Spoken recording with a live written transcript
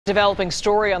Developing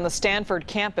story on the Stanford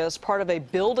campus, part of a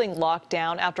building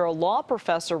lockdown after a law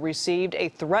professor received a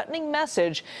threatening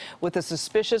message with a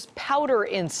suspicious powder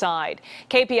inside.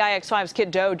 KPIX5's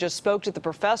Kiet Do just spoke to the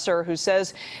professor, who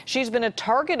says she's been a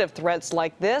target of threats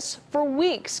like this for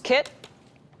weeks. Kit?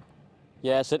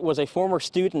 Yes, it was a former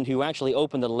student who actually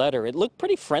opened the letter. It looked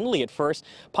pretty friendly at first,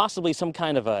 possibly some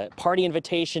kind of a party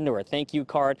invitation or a thank you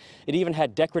card. It even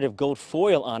had decorative gold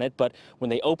foil on it, but when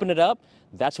they opened it up,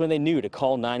 that's when they knew to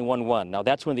call 911. Now,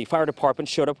 that's when the fire department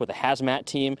showed up with a hazmat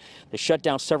team. They shut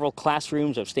down several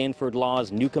classrooms of Stanford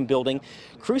Law's Newcomb building.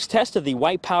 Crews tested the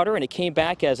white powder, and it came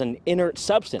back as an inert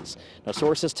substance. Now,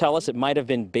 sources tell us it might have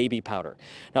been baby powder.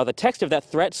 Now, the text of that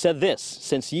threat said this: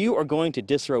 "Since you are going to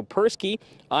disrobe Persky,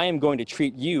 I am going to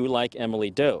treat you like Emily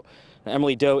Do." Now,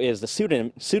 Emily Do is the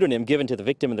pseudonym given to the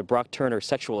victim in the Brock Turner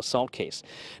sexual assault case.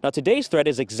 Now, today's threat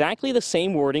is exactly the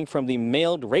same wording from the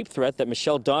mailed rape threat that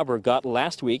Michelle Dauber got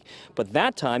last week, but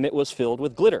that time it was filled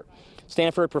with glitter.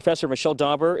 Stanford professor Michelle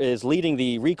Dauber is leading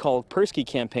the Recall Persky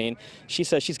campaign. She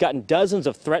says she's gotten dozens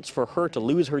of threats for her to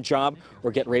lose her job or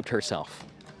get raped herself.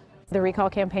 The recall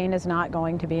campaign is not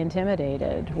going to be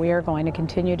intimidated. We are going to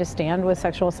continue to stand with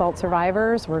sexual assault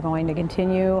survivors. We're going to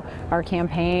continue our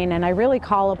campaign, and I really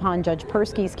call upon Judge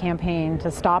Persky's campaign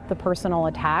to stop the personal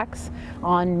attacks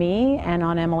on me and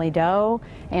on Emily Do,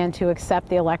 and to accept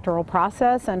the electoral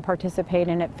process and participate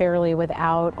in it fairly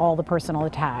without all the personal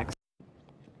attacks.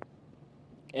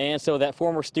 And so that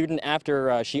former student,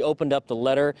 after she opened up the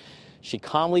letter, she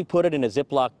calmly put it in a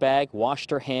Ziploc bag,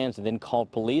 washed her hands, and then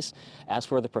called police. As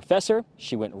for the professor,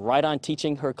 she went right on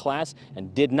teaching her class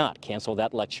and did not cancel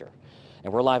that lecture.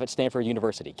 And we're live at Stanford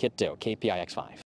University. Kiet Do, KPIX5.